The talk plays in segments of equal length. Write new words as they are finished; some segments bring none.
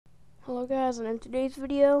Hello guys, and in today's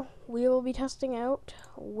video we will be testing out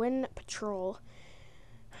WinPatrol.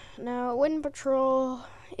 Now WinPatrol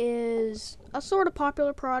is a sort of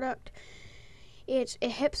popular product. It's a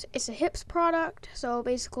HIPS product, so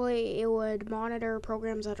basically it would monitor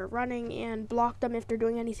programs that are running and block them if they're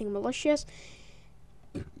doing anything malicious.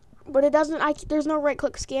 But it doesn't, there's no right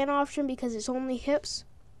click scan option because it's only HIPS.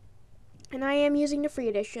 And I am using the free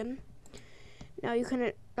edition. Now you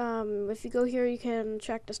can, if you go here, you can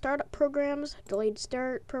check the startup programs, delayed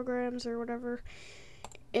start programs or whatever,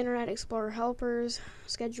 Internet Explorer helpers,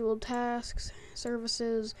 scheduled tasks,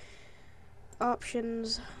 services,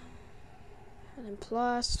 options, and then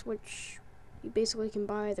plus, which you basically can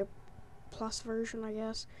buy the plus version, I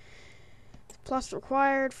guess. Plus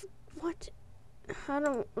required. What? I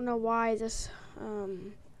don't know why this,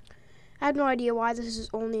 I have no idea why this is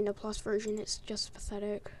only in the plus version. It's just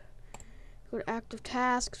pathetic. Go to active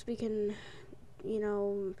tasks. We can,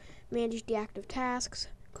 manage the active tasks,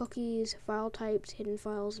 cookies, file types, hidden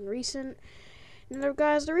files, and recent. And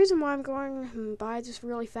guys, the reason why I'm going to buy this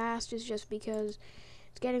really fast is just because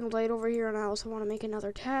it's getting late over here and I also want to make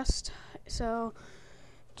another test. So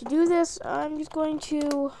to do this, I'm just going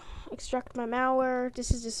to extract my malware.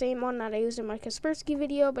 This is the same one that I used in my Kaspersky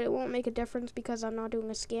video, but it won't make a difference because I'm not doing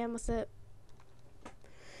a scan with it.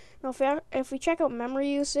 Now if we check out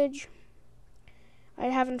memory usage, I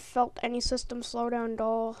haven't felt any system slowdown at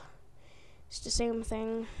all. It's the same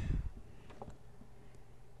thing.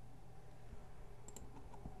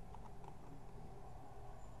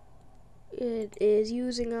 It is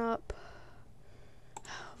using up.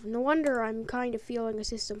 No wonder I'm kind of feeling a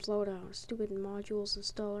system slowdown. Stupid modules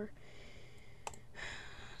installer.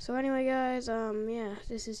 So anyway, guys, yeah,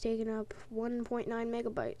 this is taking up 1.9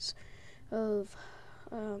 megabytes of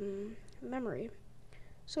memory.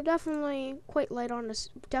 So definitely quite light on this,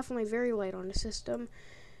 definitely very light on the system,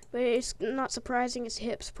 but it's not surprising. It's a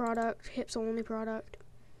HIPS product, HIPS only product.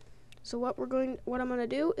 So what I'm gonna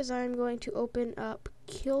do is I'm going to open up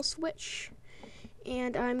Kill Switch,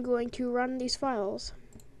 and I'm going to run these files.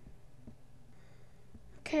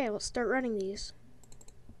 Okay, let's start running these.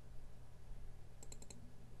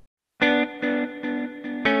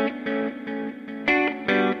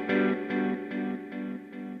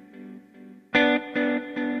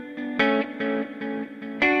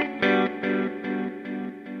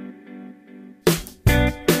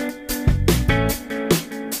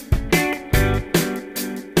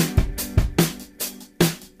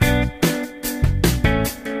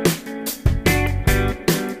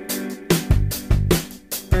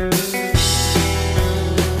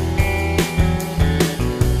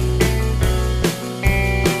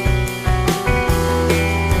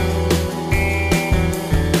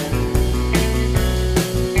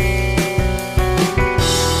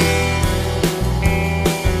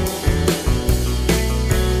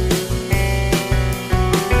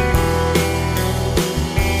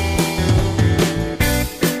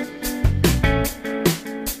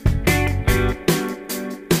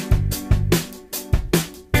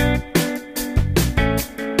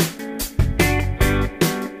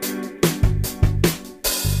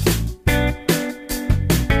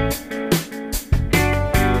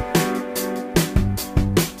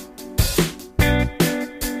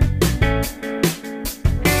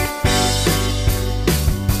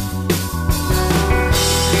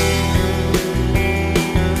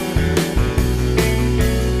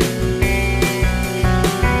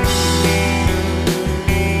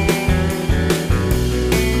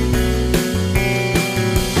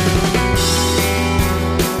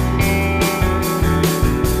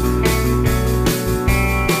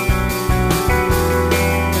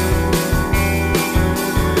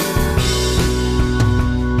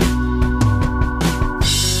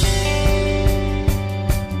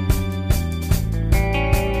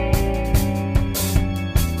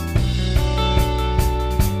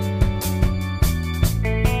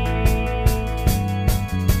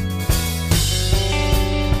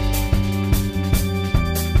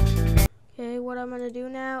 What I'm going to do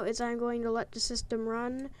now is I'm going to let the system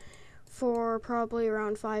run for probably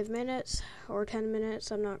around 5 minutes or 10 minutes,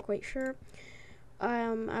 I'm not quite sure.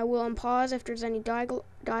 I will unpause if there's any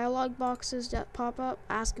dialog boxes that pop up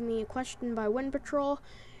asking me a question by WinPatrol,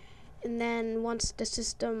 and then once the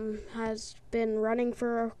system has been running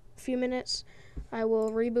for a few minutes, I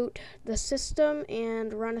will reboot the system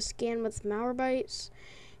and run a scan with Malwarebytes,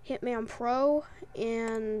 Hitman Pro,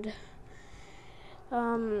 and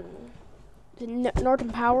the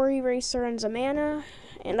Norton Power Eraser and Zamana,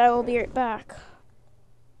 and I will be right back.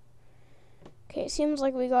 Okay, it seems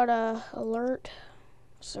like we got a alert.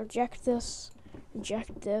 So reject this.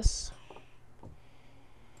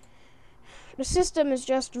 The system is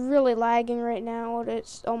just really lagging right now.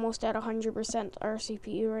 It's almost at 100% our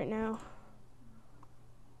CPU right now.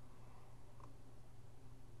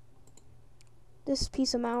 This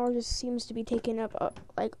piece of malware just seems to be taking up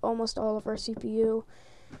like almost all of our CPU.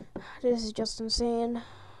 This is just insane.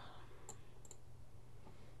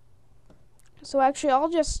 So actually, I'll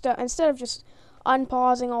just, instead of just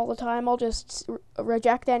unpausing all the time, I'll just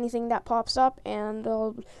reject anything that pops up, and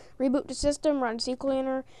I'll reboot the system, run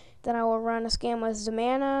CCleaner, then I will run a scan with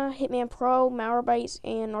Zamana, Hitman Pro, Malwarebytes,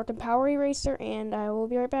 and Norton Power Eraser, and I will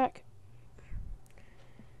be right back.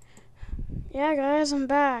 Yeah, guys, I'm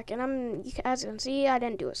back, and as you can see, I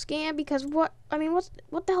didn't do a scan because what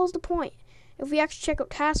the hell's the point? If we actually check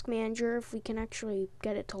out Task Manager, if we can actually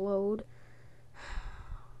get it to load.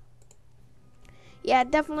 Yeah,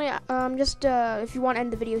 definitely, if you want to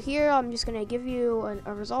end the video here, I'm just going to give you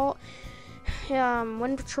a result.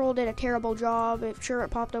 WinPatrol did a terrible job. Sure, it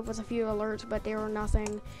popped up with a few alerts, but they were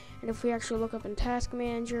nothing. And if we actually look up in Task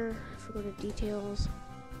Manager, if we go to Details,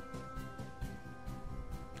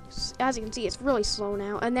 as you can see, it's really slow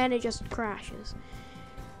now, and then it just crashes.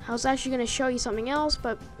 I was actually going to show you something else,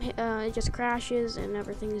 but it just crashes, and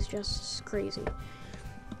everything is just crazy.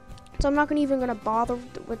 So I'm not even going to bother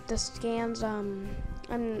with the scans. I'm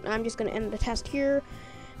just going to end the test here.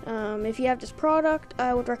 If you have this product,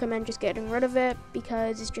 I would recommend just getting rid of it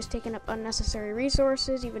because it's just taking up unnecessary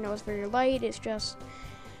resources. Even though it's very light, it's just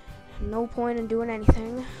no point in doing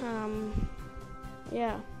anything.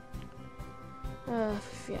 Yeah.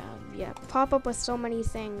 Pop up with so many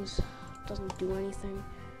things doesn't do anything.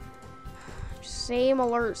 Just same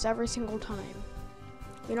alerts every single time.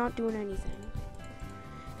 You're not doing anything.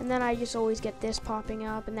 And then I just always get this popping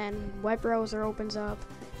up, and then web browser opens up.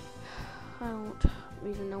 I don't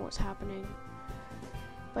even know what's happening.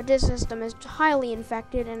 But this system is highly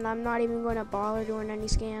infected, and I'm not even going to bother doing any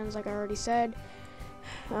scans, like I already said.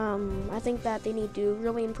 I think that they need to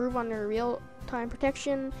really improve on their real-time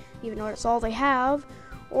protection, even though that's all they have.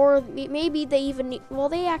 Or maybe they even need,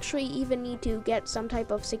 they actually even need to get some type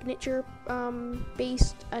of signature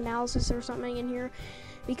based analysis or something in here,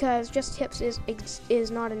 because just tips is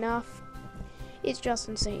not enough. It's just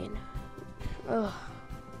insane. Ugh.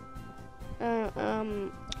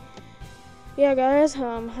 Yeah, guys,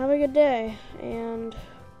 have a good day, and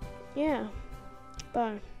yeah,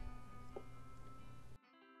 bye.